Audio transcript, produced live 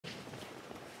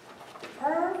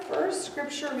first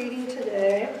scripture reading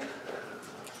today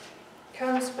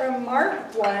comes from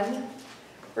Mark 1,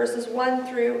 verses 1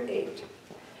 through 8.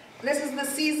 This is the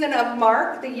season of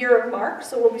Mark, the year of Mark,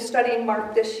 so we'll be studying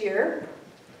Mark this year.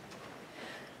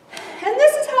 And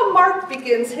this is how Mark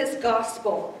begins his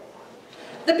gospel.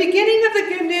 The beginning of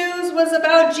the good news was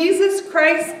about Jesus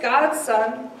Christ, God's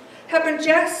Son, happened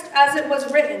just as it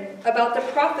was written about the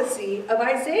prophecy of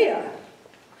Isaiah.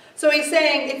 So he's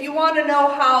saying, if you want to know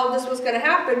how this was going to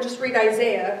happen, just read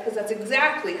Isaiah, because that's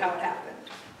exactly how it happened.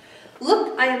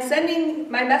 Look, I am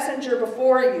sending my messenger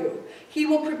before you. He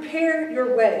will prepare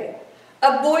your way.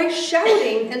 A voice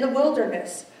shouting in the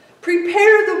wilderness,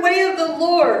 prepare the way of the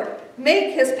Lord,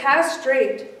 make his path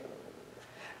straight.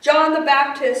 John the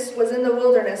Baptist was in the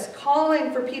wilderness,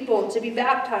 calling for people to be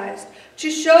baptized,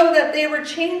 to show that they were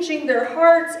changing their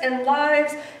hearts and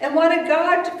lives and wanted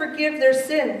God to forgive their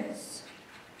sins.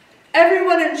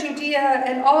 Everyone in Judea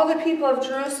and all the people of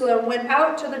Jerusalem went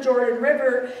out to the Jordan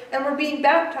River and were being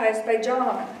baptized by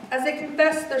John as they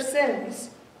confessed their sins.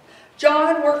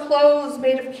 John wore clothes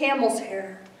made of camel's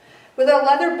hair, with a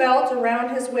leather belt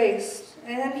around his waist,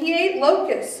 and he ate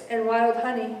locusts and wild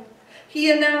honey. He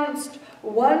announced,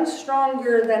 "One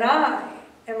stronger than I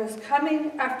is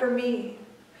coming after me.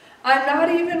 I'm not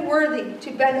even worthy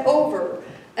to bend over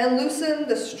and loosen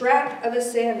the strap of his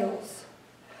sandals.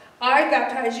 I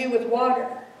baptize you with water,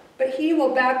 but he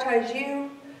will baptize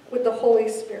you with the Holy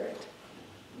Spirit."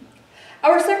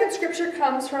 Our second scripture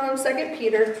comes from 2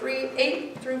 Peter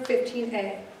 3:8 through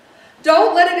 15a.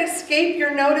 Don't let it escape your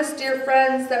notice, dear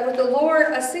friends, that with the Lord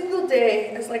a single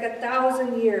day is like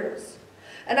 1,000 years,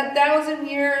 and 1,000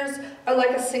 years are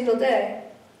like a single day.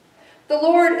 The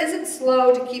Lord isn't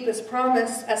slow to keep his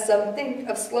promise, as some think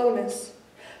of slowness,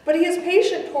 but he is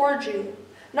patient toward you,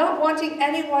 not wanting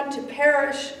anyone to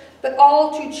perish, but all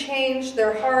to change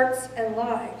their hearts and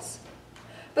lives.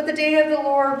 But the day of the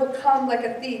Lord will come like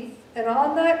a thief, and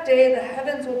on that day the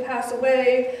heavens will pass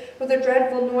away with a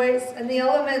dreadful noise, and the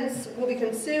elements will be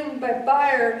consumed by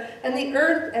fire, and the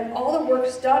earth and all the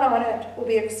works done on it will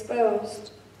be exposed.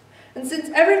 And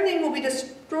since everything will be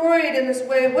destroyed in this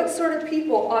way, what sort of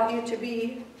people ought you to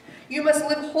be? You must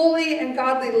live holy and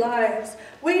godly lives,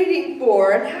 waiting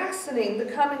for and hastening the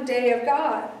coming day of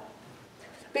God.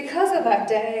 Because of that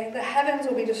day, the heavens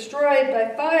will be destroyed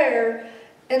by fire,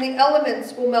 and the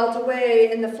elements will melt away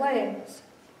in the flames.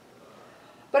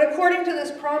 But according to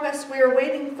this promise, we are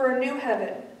waiting for a new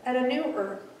heaven and a new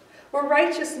earth, where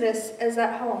righteousness is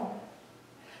at home.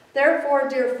 Therefore,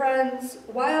 dear friends,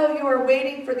 while you are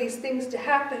waiting for these things to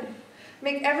happen,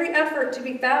 make every effort to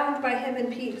be found by him in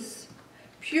peace,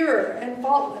 pure and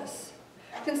faultless.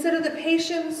 Consider the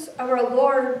patience of our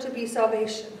Lord to be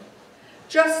salvation,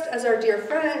 just as our dear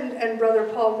friend and brother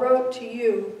Paul wrote to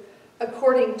you,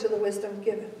 according to the wisdom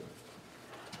given.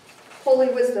 Holy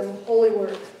wisdom, holy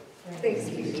word. Thanks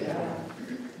be to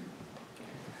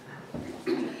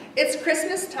God. It's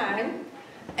Christmas time,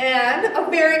 and a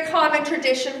very common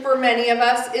tradition for many of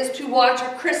us is to watch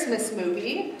a Christmas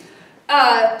movie.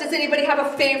 Does anybody have a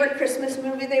favorite Christmas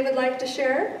movie they would like to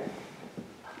share?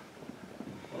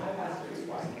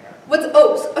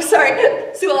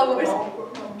 Sorry. Sue Ellen, what was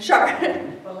Sure.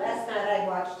 Well, last night I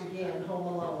watched again Home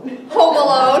Alone. Home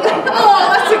Alone?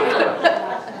 Oh,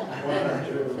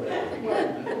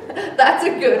 that's a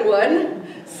good one.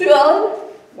 Sue Ellen?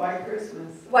 White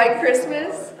Christmas. White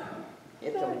Christmas.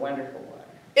 It's a Wonderful Life.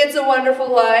 It's a Wonderful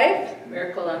Life.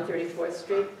 Miracle on 34th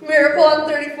Street. Miracle on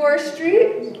 34th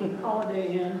Street. Holiday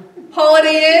Inn.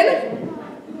 Holiday Inn.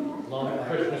 Long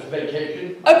Christmas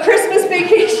Vacation. A Christmas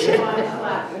Vacation.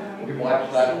 We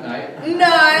watched last night.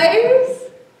 Nice.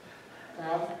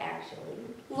 Love Actually.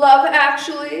 Love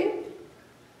Actually.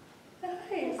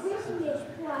 Nice. Christmas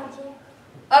project.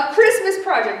 A Christmas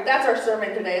Project. That's our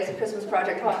sermon today, is a Christmas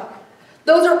Project, huh?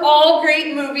 Those are all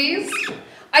great movies.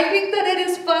 I think that it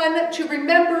is fun to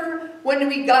remember when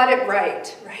we got it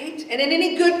right? And in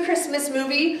any good Christmas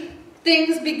movie,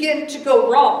 things begin to go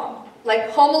wrong.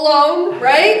 Like Home Alone,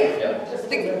 right? Yep.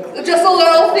 Just a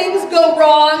little things go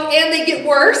wrong and they get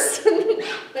worse. Then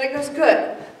it goes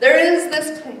good. There is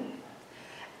this thing.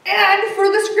 And for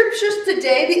the scriptures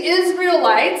today, the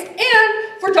Israelites,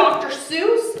 and for Dr.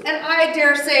 Seuss, and I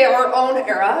dare say our own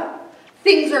era,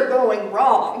 things are going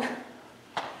wrong.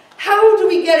 How do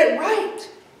we get it right?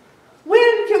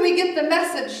 When can we get the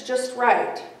message just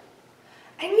right?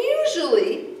 And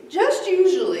usually, just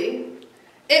usually,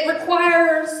 it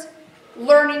requires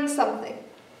learning something,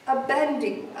 a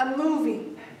bending, a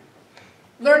moving,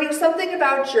 learning something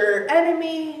about your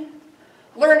enemy,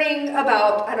 learning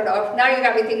about, I don't know, now you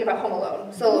got me thinking about Home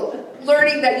Alone. So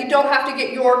learning that you don't have to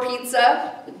get your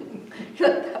pizza.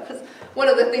 That was one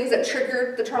of the things that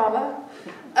triggered the trauma.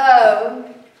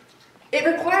 It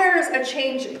requires a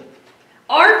changing.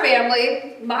 Our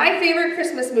family, my favorite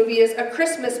Christmas movie is A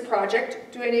Christmas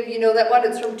Project. Do any of you know that one?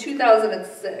 It's from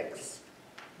 2006.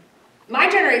 My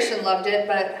generation loved it,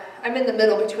 but I'm in the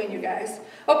middle between you guys.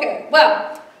 Okay,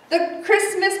 well, The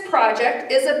Christmas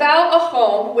Project is about a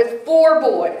home with 4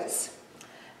 boys.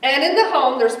 And in the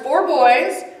home, there's 4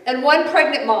 boys and 1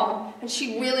 pregnant mom, and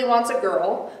she really wants a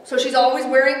girl. So she's always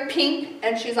wearing pink,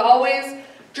 and she's always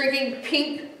drinking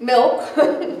pink milk.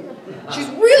 She's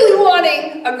really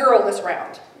wanting a girl this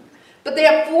round. But they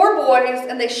have 4 boys,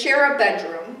 and they share a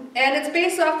bedroom. And it's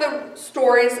based off the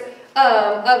stories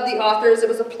of the authors. It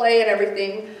was a play and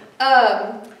everything.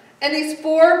 And these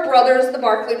 4 brothers, the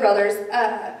Barkley brothers,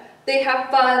 they have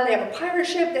fun, they have a pirate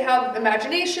ship, they have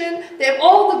imagination, they have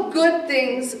all the good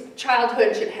things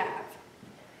childhood should have.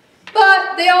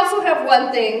 But they also have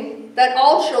one thing that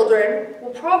all children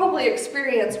will probably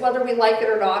experience, whether we like it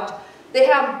or not. They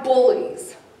have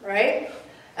bullies, right?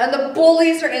 And the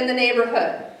bullies are in the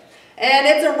neighborhood. And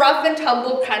it's a rough and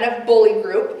tumble kind of bully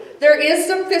group. There is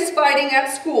some fist fighting at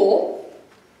school.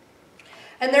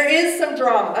 And there is some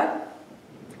drama.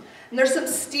 And there's some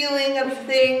stealing of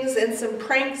things and some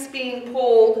pranks being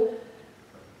pulled.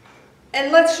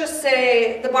 And let's just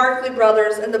say the Barkley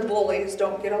brothers and the bullies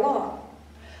don't get along.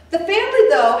 The family,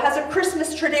 though, has a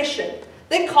Christmas tradition.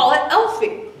 They call it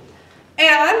elfing.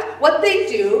 And what they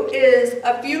do is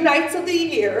a few nights of the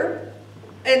year,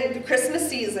 in the Christmas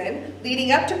season,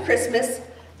 leading up to Christmas,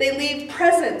 they leave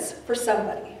presents for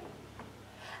somebody.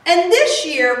 And this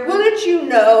year, wouldn't you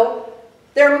know,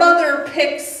 their mother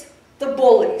picks the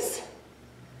bullies.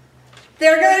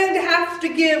 They're going to have to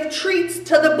give treats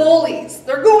to the bullies.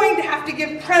 They're going to have to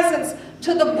give presents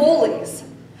to the bullies.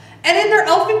 And in their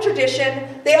elfing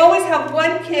tradition, they always have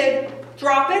one kid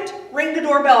drop it, ring the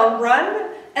doorbell, and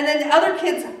run, and then the other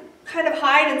kids kind of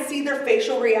hide and see their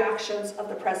facial reactions of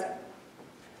the present.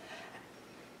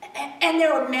 And they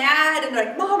were mad and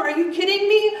like, Mom, are you kidding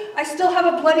me? I still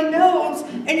have a bloody nose,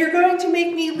 and you're going to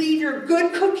make me leave your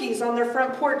good cookies on their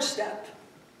front porch step.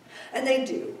 And they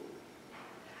do.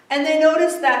 And they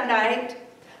notice that night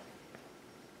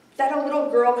that a little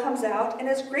girl comes out and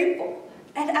is grateful.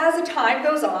 And as the time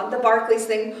goes on, the Barkleys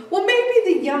think, well,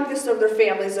 maybe the youngest of their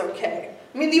family's okay.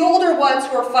 I mean, the older ones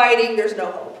who are fighting, there's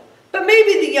no hope. But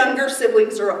maybe the younger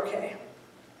siblings are okay.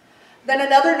 Then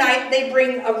another night, they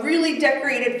bring a really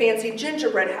decorated, fancy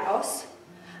gingerbread house.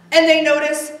 And they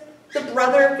notice the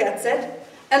brother gets it.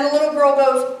 And the little girl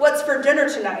goes, what's for dinner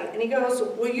tonight? And he goes,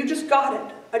 well, you just got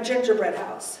it, a gingerbread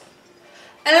house.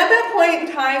 And at that point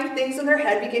in time, things in their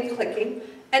head begin clicking.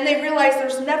 And they realize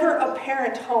there's never a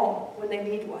parent home when they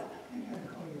need one.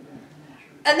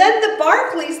 And then the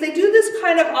Barkleys, they do this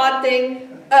kind of odd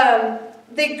thing.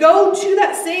 They go to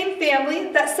that same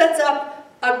family that sets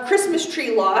up a Christmas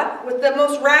tree lot with the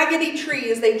most raggedy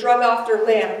trees they drug off their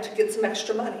land to get some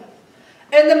extra money.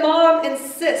 And the mom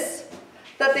insists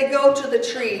that they go to the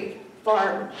tree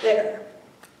farm there.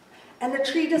 And the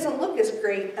tree doesn't look as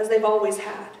great as they've always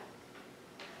had.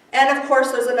 And of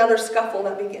course, there's another scuffle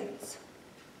that begins.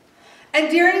 And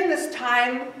during this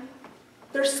time,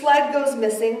 their sled goes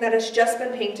missing that has just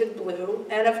been painted blue.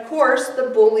 And of course, the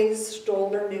bullies stole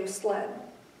their new sled.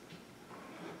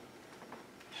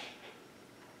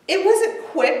 It wasn't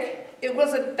quick. It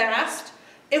wasn't fast.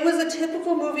 It was a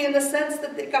typical movie in the sense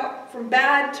that they got from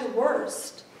bad to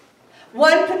worst.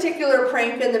 One particular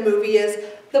prank in the movie is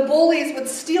the bullies would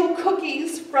steal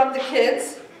cookies from the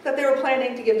kids that they were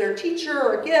planning to give their teacher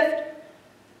or a gift.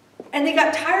 And they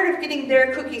got tired of getting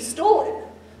their cookies stolen.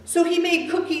 So he made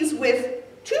cookies with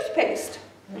toothpaste.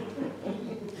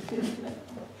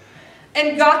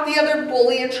 And got the other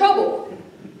bully in trouble.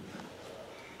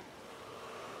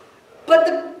 But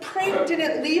the prank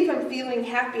didn't leave him feeling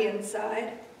happy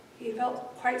inside. He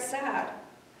felt quite sad.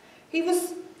 He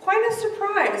was quite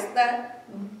surprised that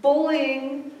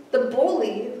bullying the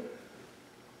bully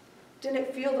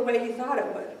didn't feel the way he thought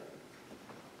it would.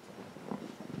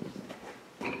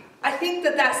 I think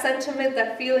that sentiment,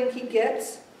 that feeling he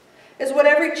gets, is what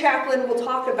every chaplain will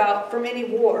talk about from any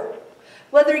war.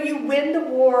 Whether you win the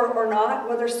war or not,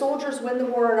 whether soldiers win the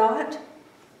war or not,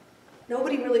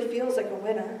 nobody really feels like a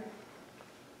winner.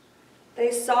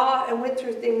 They saw and went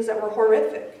through things that were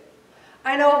horrific.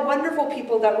 I know wonderful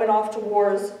people that went off to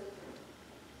wars,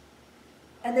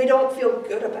 and they don't feel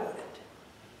good about it.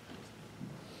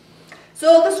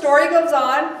 So the story goes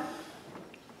on,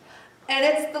 and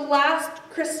it's the last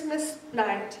Christmas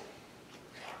night.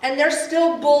 And they're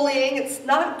still bullying. It's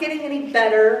not getting any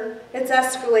better. It's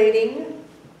escalating.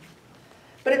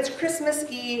 But it's Christmas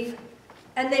Eve,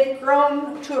 And they've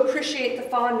grown to appreciate the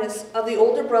fondness of the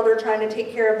older brother trying to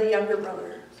take care of the younger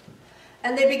brother.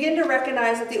 And they begin to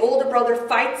recognize that the older brother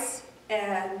fights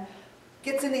and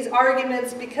gets in these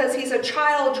arguments because he's a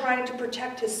child trying to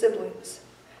protect his siblings.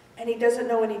 And he doesn't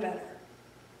know any better.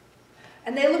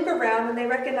 And they look around and they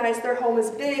recognize their home is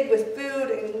big with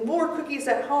food and more cookies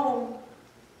at home.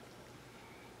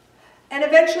 And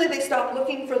eventually they stop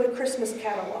looking for the Christmas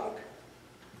catalog.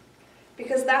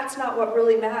 Because that's not what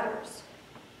really matters.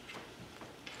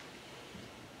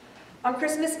 On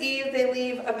Christmas Eve, they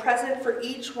leave a present for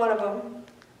each one of them,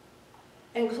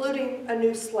 including a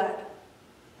new sled.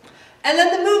 And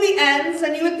then the movie ends,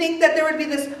 and you would think that there would be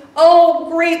this, oh,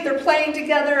 great, they're playing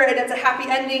together, and it's a happy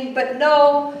ending, but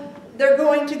no, they're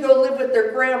going to go live with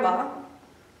their grandma.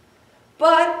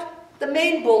 But the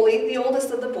main bully, the oldest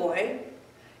of the boy,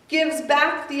 gives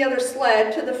back the other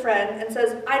sled to the friend and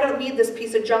says, I don't need this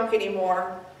piece of junk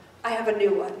anymore. I have a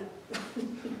new one.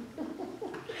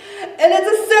 And it's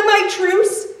a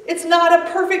semi-truce. It's not a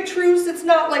perfect truce. It's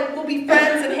not like we'll be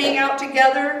friends and hang out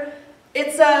together.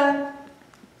 It's a,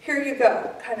 here you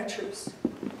go, kind of truce.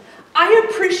 I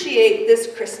appreciate this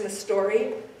Christmas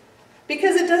story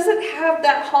because it doesn't have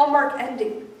that Hallmark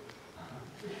ending.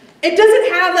 It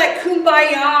doesn't have that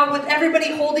kumbaya with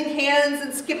everybody holding hands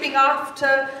and skipping off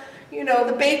to,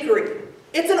 the bakery.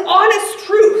 It's an honest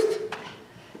truth.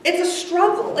 It's a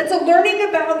struggle. It's a learning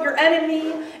about your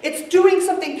enemy. It's doing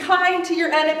something kind to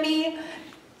your enemy.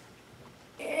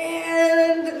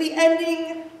 And the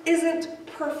ending isn't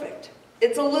perfect.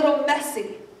 It's a little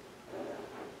messy.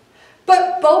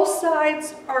 But both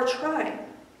sides are trying.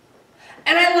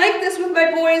 And I like this with my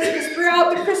boys because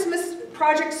throughout the Christmas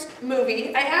Projects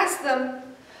movie, I asked them,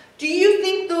 do you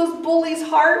think those bullies'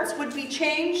 hearts would be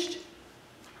changed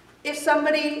if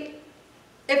nobody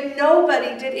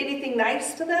did anything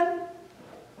nice to them?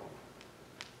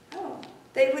 No.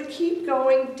 They would keep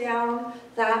going down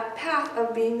that path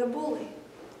of being a bully.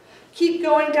 Keep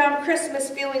going down Christmas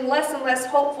feeling less and less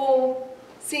hopeful,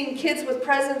 seeing kids with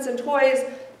presents and toys.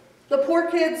 The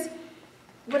poor kids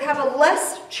would have a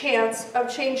less chance of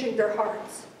changing their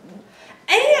hearts.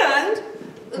 And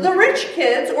the rich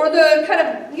kids, or the kind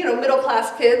of,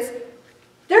 middle-class kids,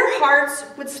 their hearts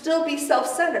would still be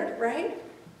self-centered, right?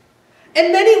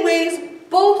 In many ways,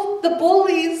 both the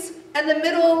bullies and the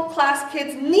middle-class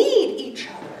kids need each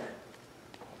other.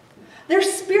 Their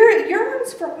spirit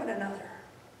yearns for one another.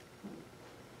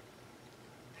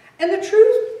 And the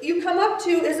truth you come up to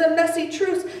is a messy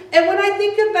truth. And when I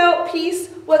think about peace,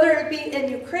 whether it be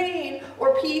in Ukraine,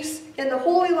 or peace in the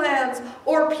Holy Lands,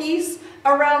 or peace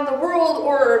around the world,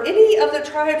 or any of the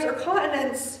tribes or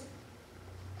continents,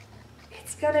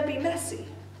 it's going to be messy.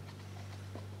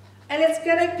 And it's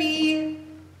going to be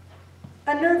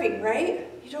unnerving, right?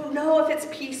 You don't know if it's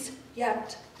peace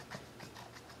yet.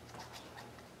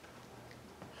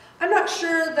 I'm not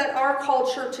sure that our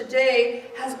culture today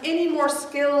has any more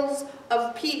skills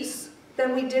of peace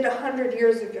than we did 100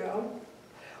 years ago,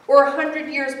 or 100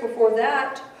 years before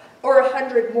that, or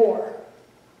 100 more.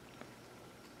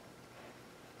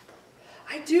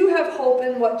 I do have hope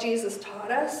in what Jesus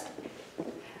taught us,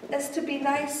 is to be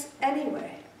nice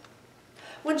anyway.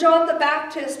 When John the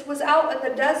Baptist was out in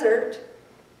the desert,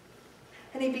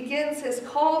 and he begins his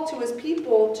call to his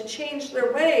people to change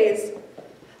their ways,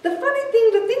 the funny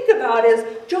thing to think about is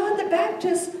John the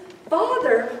Baptist's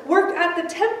father worked at the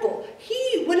temple.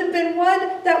 He would have been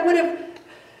one that would have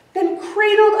been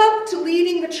cradled up to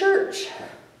leading the church.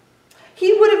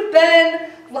 He would have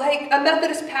been like a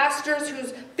Methodist pastor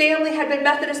whose family had been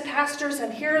Methodist pastors,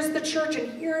 and here's the church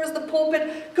and here is the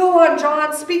pulpit. Go on,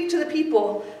 John, speak to the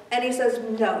people. And he says,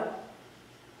 no,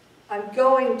 I'm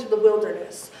going to the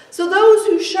wilderness. So those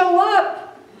who show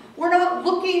up, we're not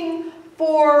looking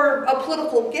for a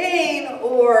political gain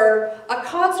or a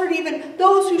concert even.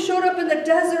 Those who showed up in the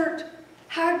desert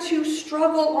had to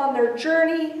struggle on their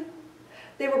journey.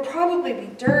 They would probably be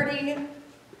dirty.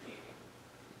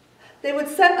 They would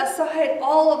set aside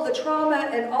all of the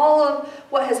trauma and all of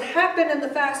what has happened in the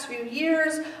past few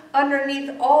years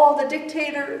underneath all the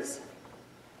dictators.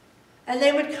 And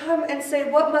they would come and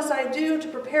say, what must I do to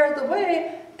prepare the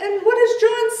way? And what does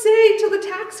John say to the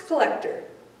tax collector?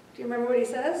 Do you remember what he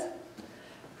says?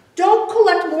 Don't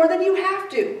collect more than you have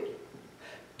to.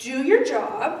 Do your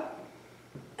job,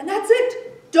 and that's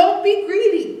it. Don't be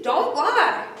greedy. Don't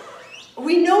lie.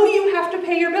 We know you have to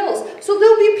pay your bills. So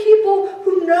there'll be people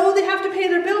who know they have to pay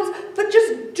their bills, but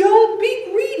just don't be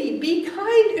greedy. Be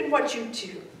kind in what you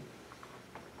do.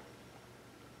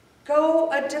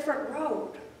 Go a different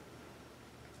road.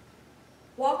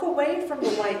 Walk away from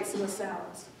the lights and the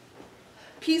sounds.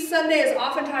 Peace Sunday has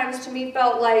oftentimes to me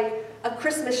felt like a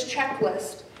Christmas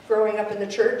checklist growing up in the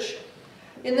church.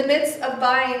 In the midst of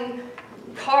buying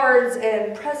cards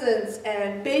and presents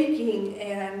and baking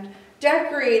and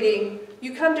decorating,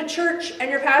 you come to church and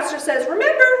your pastor says,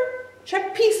 remember,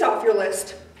 check peace off your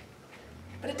list.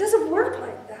 But it doesn't work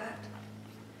like that.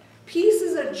 Peace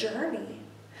is a journey,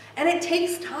 and it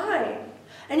takes time.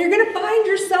 And you're going to find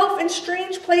yourself in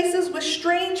strange places with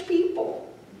strange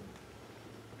people.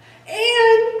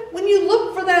 And when you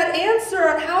look for that answer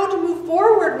on how to move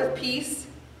forward with peace,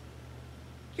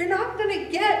 you're not going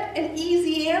to get an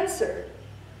easy answer.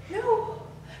 No.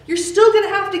 You're still going to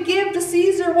have to give to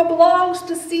Caesar what belongs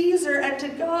to Caesar and to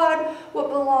God what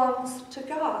belongs to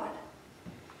God.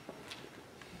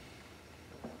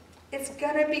 It's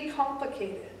going to be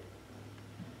complicated.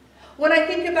 When I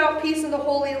think about peace in the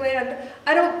Holy Land,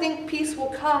 I don't think peace will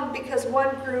come because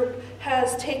one group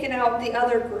has taken out the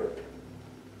other group.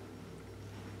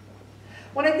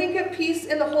 When I think of peace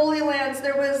in the Holy Lands,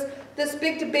 there was this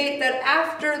big debate that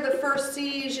after the first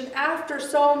siege and after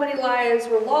so many lives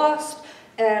were lost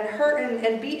and hurt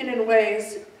and beaten in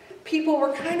ways, people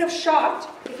were kind of shocked.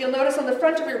 If you'll notice on the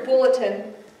front of your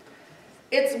bulletin,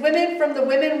 it's women from the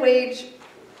Women Wage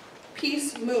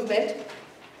Peace Movement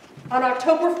on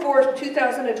October 4th,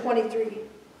 2023.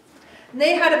 And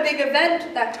they had a big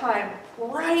event that time,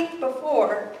 right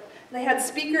before. They had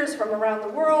speakers from around the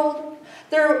world.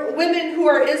 There are women who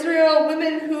are Israel,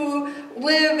 women who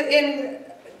live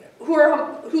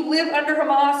under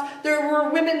Hamas. There were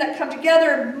women that come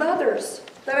together, mothers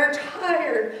that are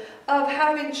tired of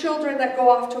having children that go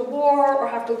off to war or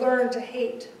have to learn to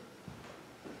hate.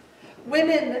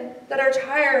 Women that are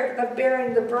tired of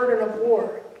bearing the burden of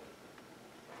war.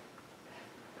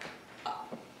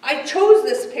 I chose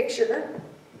this picture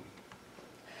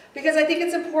because I think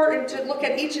it's important to look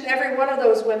at each and every one of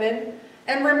those women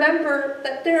and remember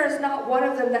that there is not one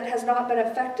of them that has not been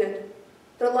affected.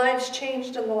 Their lives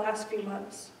changed in the last few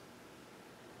months.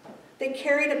 They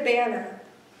carried a banner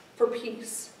for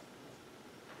peace.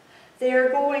 They are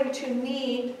going to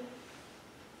need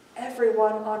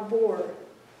everyone on board.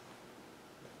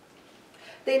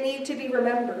 They need to be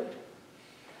remembered.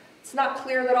 It's not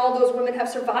clear that all those women have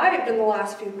survived in the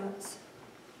last few months.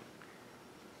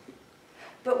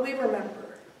 But we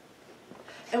remember,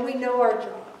 and we know our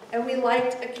job, and we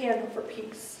light a candle for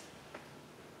peace.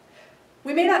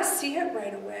 We may not see it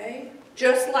right away.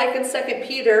 Just like in 2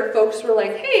 Peter, folks were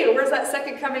like, hey, where's that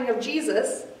second coming of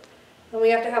Jesus? And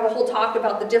we have to have a whole talk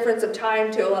about the difference of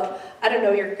time to,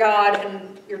 your God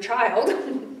and your child.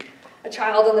 A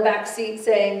child in the back seat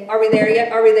saying, are we there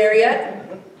yet? Are we there yet?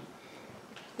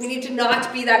 We need to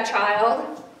not be that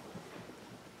child.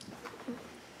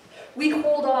 We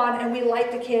hold on and we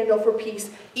light the candle for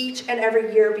peace each and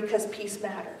every year because peace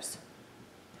matters.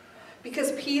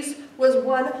 Because peace was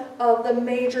one of the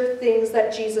major things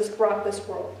that Jesus brought this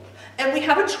world. And we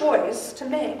have a choice to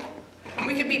make.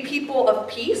 We can be people of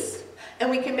peace, and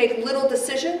we can make little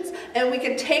decisions, and we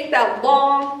can take that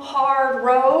long, hard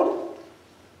road,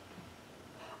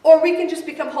 or we can just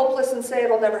become hopeless and say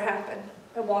it'll never happen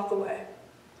and walk away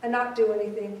and not do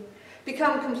anything.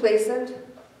 Become complacent.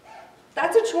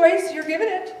 That's a choice. You're given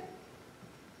it.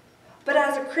 But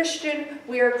as a Christian,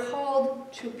 we are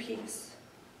called to peace.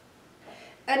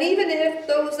 And even if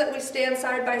those that we stand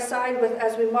side by side with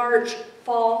as we march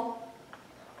fall,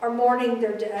 are mourning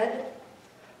their dead,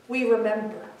 we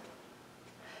remember.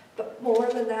 But more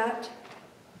than that,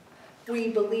 we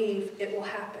believe it will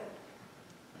happen.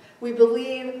 We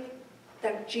believe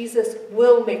that Jesus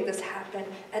will make this happen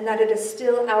and that it is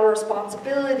still our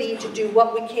responsibility to do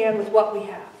what we can with what we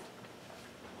have.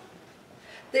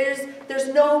 There's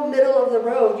no middle of the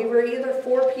road. You are either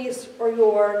for peace or you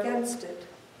are against it.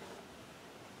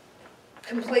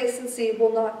 Complacency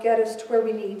will not get us to where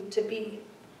we need to be.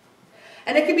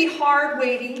 And it can be hard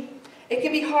waiting. It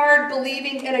can be hard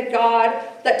believing in a God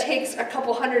that takes a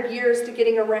couple hundred years to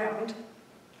getting around.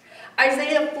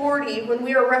 Isaiah 40, when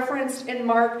we are referenced in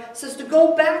Mark, says to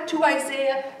go back to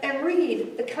Isaiah and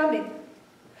read the coming.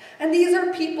 And these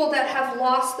are people that have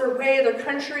lost their way. Their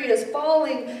country is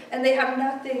falling and they have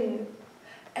nothing.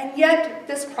 And yet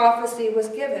this prophecy was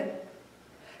given.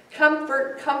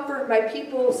 Comfort, comfort my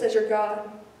people, says your God.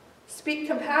 Speak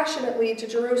compassionately to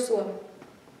Jerusalem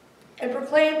and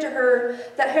proclaim to her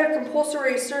that her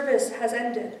compulsory service has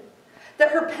ended,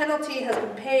 that her penalty has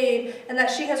been paid, and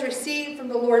that she has received from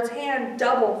the Lord's hand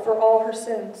double for all her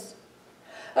sins.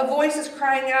 A voice is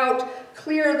crying out,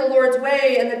 clear the Lord's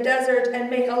way in the desert and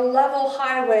make a level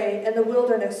highway in the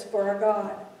wilderness for our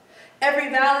God. Every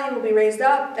valley will be raised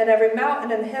up, and every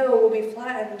mountain and hill will be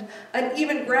flattened.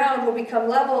 Uneven ground will become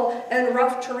level, and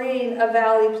rough terrain a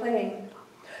valley plain.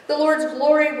 The Lord's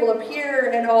glory will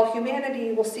appear, and all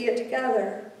humanity will see it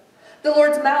together. The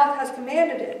Lord's mouth has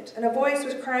commanded it, and a voice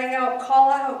was crying out,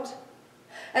 "Call out."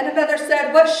 And another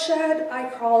said, "What should I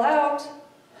call out?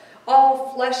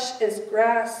 All flesh is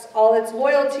grass. All its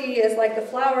loyalty is like the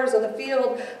flowers of the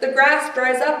field. The grass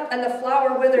dries up and the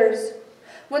flower withers.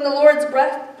 When the Lord's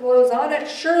breath blows on it,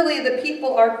 surely the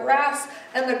people are grass,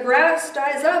 and the grass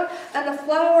dies up and the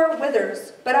flower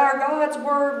withers. But our God's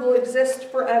word will exist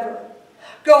forever.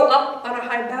 Go up on a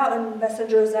high mountain,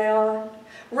 messenger Zion.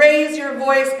 Raise your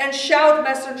voice and shout,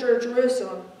 messenger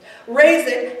Jerusalem. Raise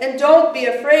it and don't be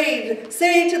afraid.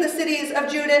 Say to the cities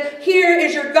of Judah, here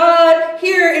is your God,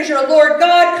 here is your Lord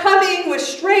God, coming with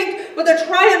strength, with a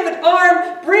triumphant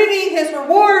arm, bringing his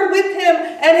reward with him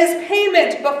and his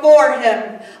payment before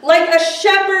him. Like a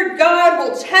shepherd, God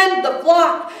will tend the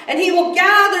flock, and he will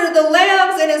gather the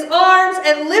lambs in his arms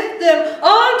and lift them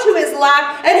onto his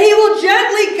lap, and he will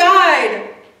gently guide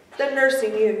the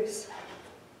nursing ewes.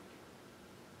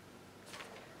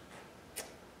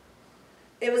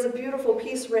 It was a beautiful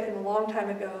piece written a long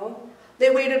time ago. They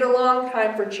waited a long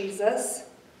time for Jesus.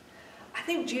 I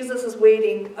think Jesus is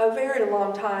waiting a very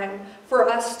long time for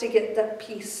us to get the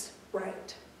peace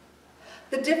right.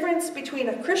 The difference between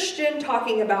a Christian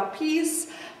talking about peace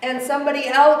and somebody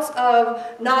else of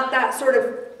not that sort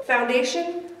of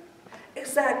foundation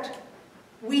is that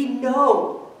we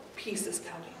know peace is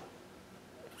coming.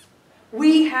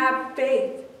 We have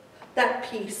faith that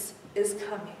peace is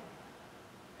coming.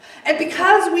 And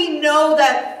because we know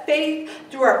that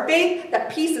through our faith, that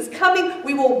peace is coming,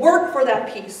 we will work for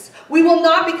that peace. We will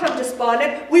not become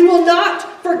despondent. We will not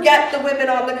forget the women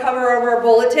on the cover of our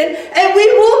bulletin. And we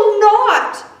will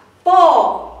not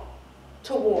fall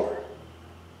to war.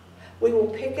 We will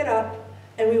pick it up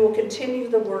and we will continue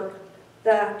the work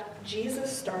that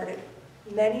Jesus started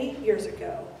many years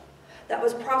ago, that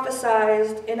was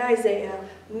prophesied in Isaiah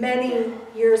many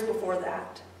years before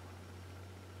that.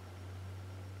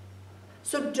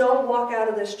 So don't walk out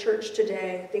of this church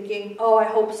today thinking, oh, I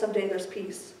hope someday there's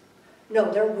peace. No,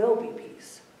 there will be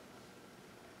peace.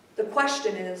 The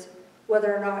question is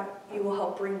whether or not you will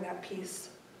help bring that peace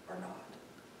or not.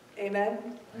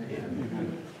 Amen?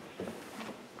 Amen.